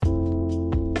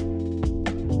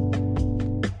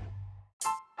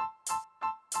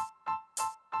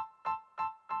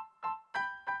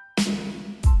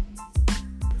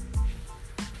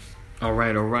All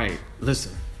right.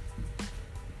 Listen,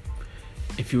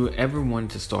 if you ever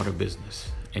wanted to start a business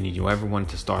and you ever wanted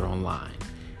to start online,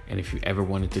 and if you ever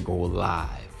wanted to go live,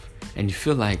 and you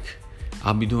feel like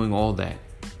I'll be doing all that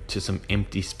to some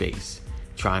empty space,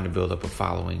 trying to build up a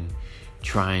following,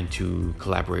 trying to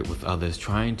collaborate with others,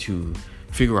 trying to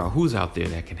figure out who's out there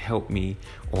that can help me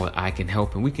or I can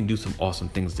help, and we can do some awesome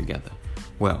things together.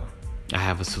 Well, I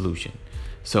have a solution.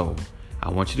 So I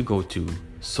want you to go to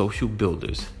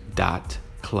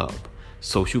socialbuilders.club,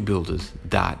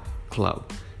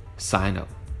 socialbuilders.club. Sign up,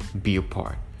 be a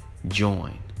part,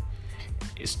 join.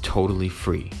 It's totally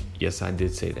free. Yes, I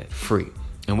did say that, free.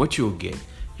 And what you'll get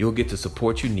the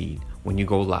support you need when you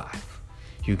go live.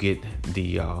 You get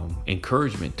the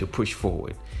encouragement to push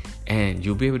forward, and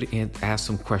you'll be able to ask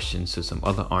some questions to some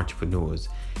other entrepreneurs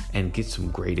and get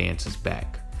some great answers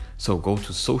back. So go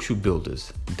to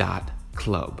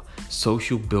socialbuilders.club,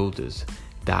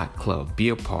 socialbuilders.club. Be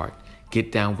a part,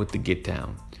 get down with the get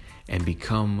down, and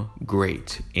become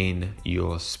great in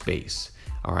your space.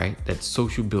 All right, that's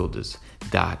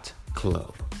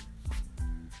socialbuilders.club.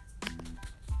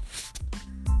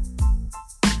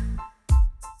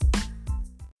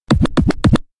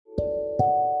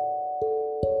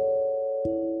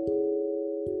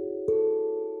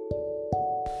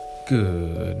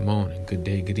 Good morning, good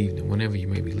day, good evening, whenever you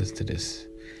may be listening to this.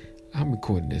 I'm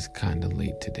recording this kind of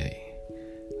late today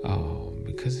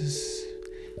because it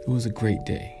was a great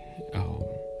day. I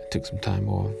took some time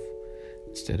off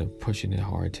instead of pushing it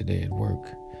hard today at work.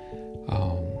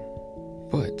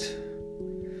 But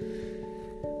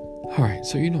all right,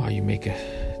 so you know how you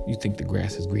think the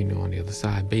grass is greener on the other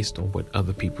side based on what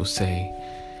other people say,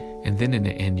 and then in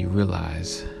the end you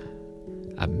realize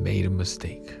I made a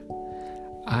mistake.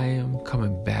 I am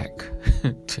coming back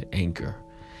to Anchor,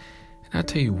 and I'll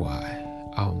tell you why.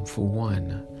 For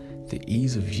one, the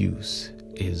ease of use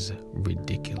is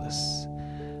ridiculous,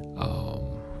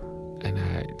 and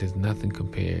there's nothing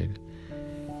compared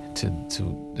to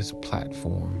this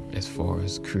platform as far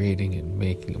as creating and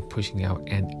making and pushing out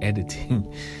and editing.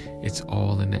 It's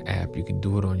all in the app. You can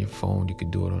do it on your phone. You can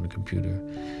do it on the computer,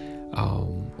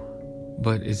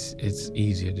 but it's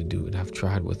easier to do it. I've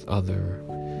tried with other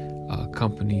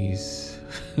companies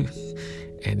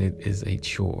and it is a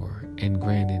chore. And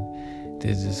granted,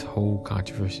 there's this whole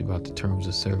controversy about the terms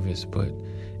of service, but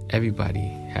everybody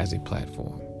has a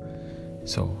platform.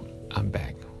 So I'm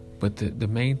back. But the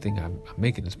main thing I'm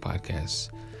making this podcast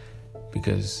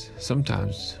because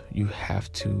sometimes you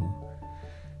have to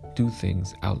do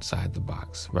things outside the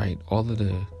box, right? All of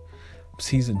the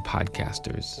seasoned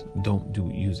podcasters don't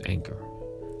use Anchor.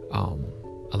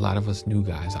 A lot of us new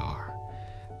guys are.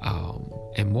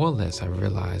 And more or less I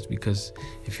realized, because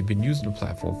if you've been using the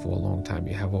platform for a long time,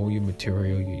 you have all your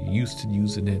material, you're used to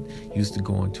using it, used to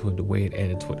going to it, the way it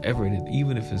edits, whatever it is,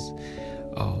 even if it's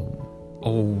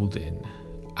old and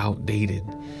outdated,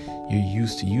 you're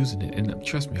used to using it. And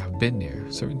trust me, I've been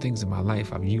there. Certain things in my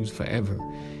life I've used forever,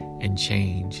 and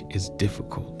change is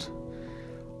difficult.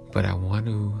 But I want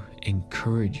to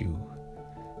encourage you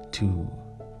to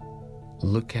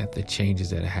look at the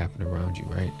changes that are happening around you,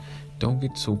 right? Don't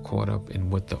get so caught up in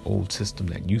what the old system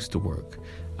that used to work.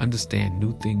 Understand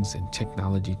new things and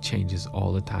technology changes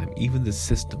all the time. Even the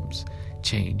systems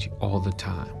change all the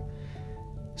time.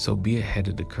 So be ahead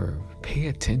of the curve. Pay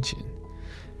attention.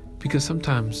 Because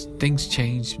sometimes things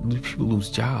change, people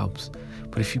lose jobs.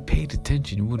 But if you paid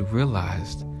attention, you would have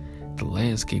realized the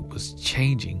landscape was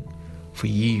changing for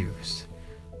years.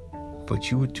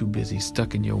 But you were too busy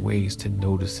stuck in your ways to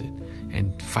notice it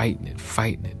and fighting it.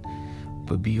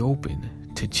 But be open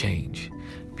to change,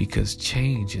 because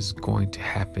change is going to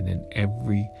happen in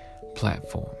every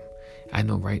platform. I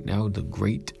know right now the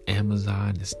great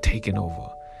Amazon is taking over.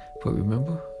 But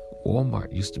remember,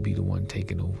 Walmart used to be the one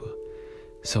taking over.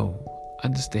 So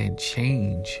understand,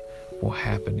 change will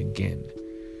happen again.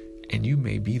 And you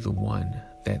may be the one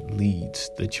that leads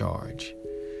the charge.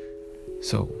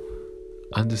 So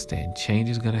understand, change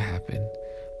is going to happen.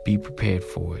 Be prepared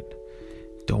for it.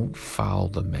 Don't follow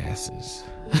the masses.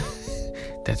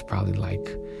 That's probably like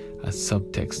a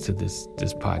subtext to this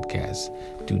podcast.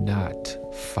 Do not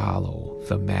follow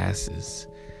the masses.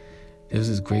 There's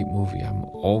this great movie. I'm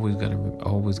always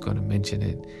gonna mention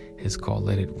it. It's called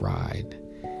Let It Ride,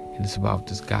 and it's about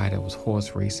this guy that was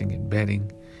horse racing and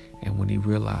betting. And when he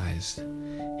realized,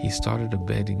 he started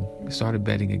betting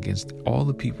against all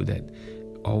the people that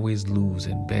always lose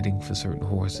and betting for certain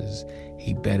horses.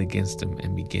 He bet against them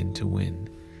and began to win.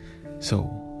 So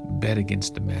bet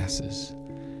against the masses.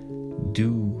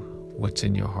 Do what's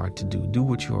in your heart to do. Do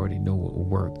what you already know will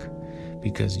work,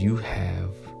 because you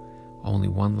have only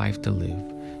one life to live.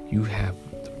 You have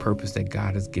the purpose that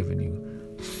God has given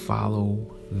you,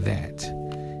 follow that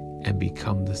and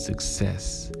become the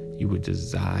success you were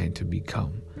designed to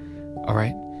become. All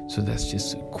right? So that's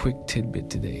just a quick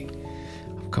tidbit today.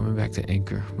 I'm coming back to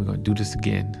Anchor. We're going to do this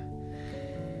again.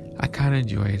 I kind of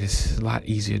enjoy it. It's a lot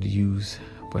easier to use,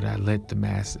 but I let the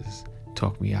masses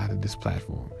talk me out of this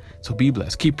platform. So be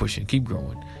blessed. Keep pushing. Keep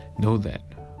growing. Know that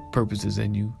purpose is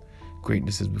in you,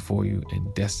 greatness is before you,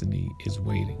 and destiny is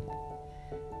waiting.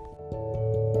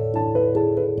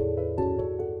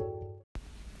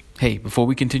 Hey, before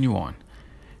we continue on,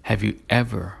 have you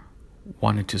ever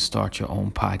wanted to start your own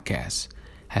podcast?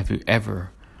 Have you ever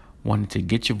wanted to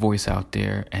get your voice out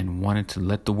there and wanted to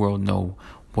let the world know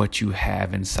what you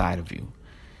have inside of you?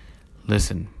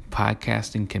 Listen,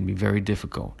 podcasting can be very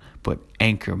difficult, but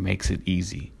Anchor makes it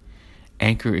easy.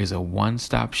 Anchor is a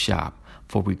one-stop shop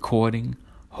for recording,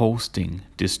 hosting,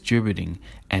 distributing,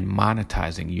 and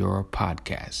monetizing your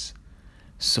podcasts.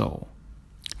 So,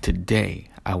 today,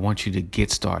 I want you to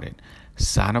get started.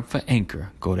 Sign up for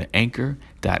Anchor. Go to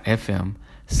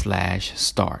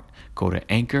anchor.fm/start. Go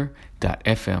to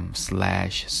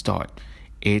anchor.fm/start.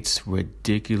 It's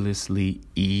ridiculously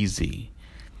easy.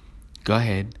 Go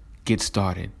ahead, get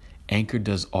started. Anchor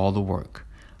does all the work.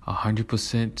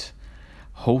 100%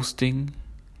 hosting,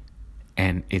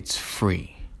 and it's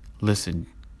free. Listen,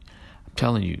 I'm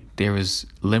telling you, there is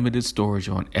limited storage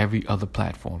on every other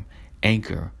platform.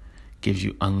 Anchor gives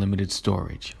you unlimited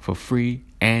storage for free,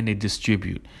 and they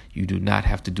distribute. You do not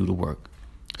have to do the work.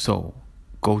 So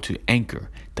go to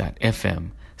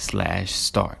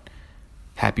anchor.fm/start.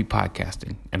 Happy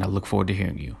podcasting, and I look forward to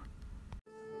hearing you.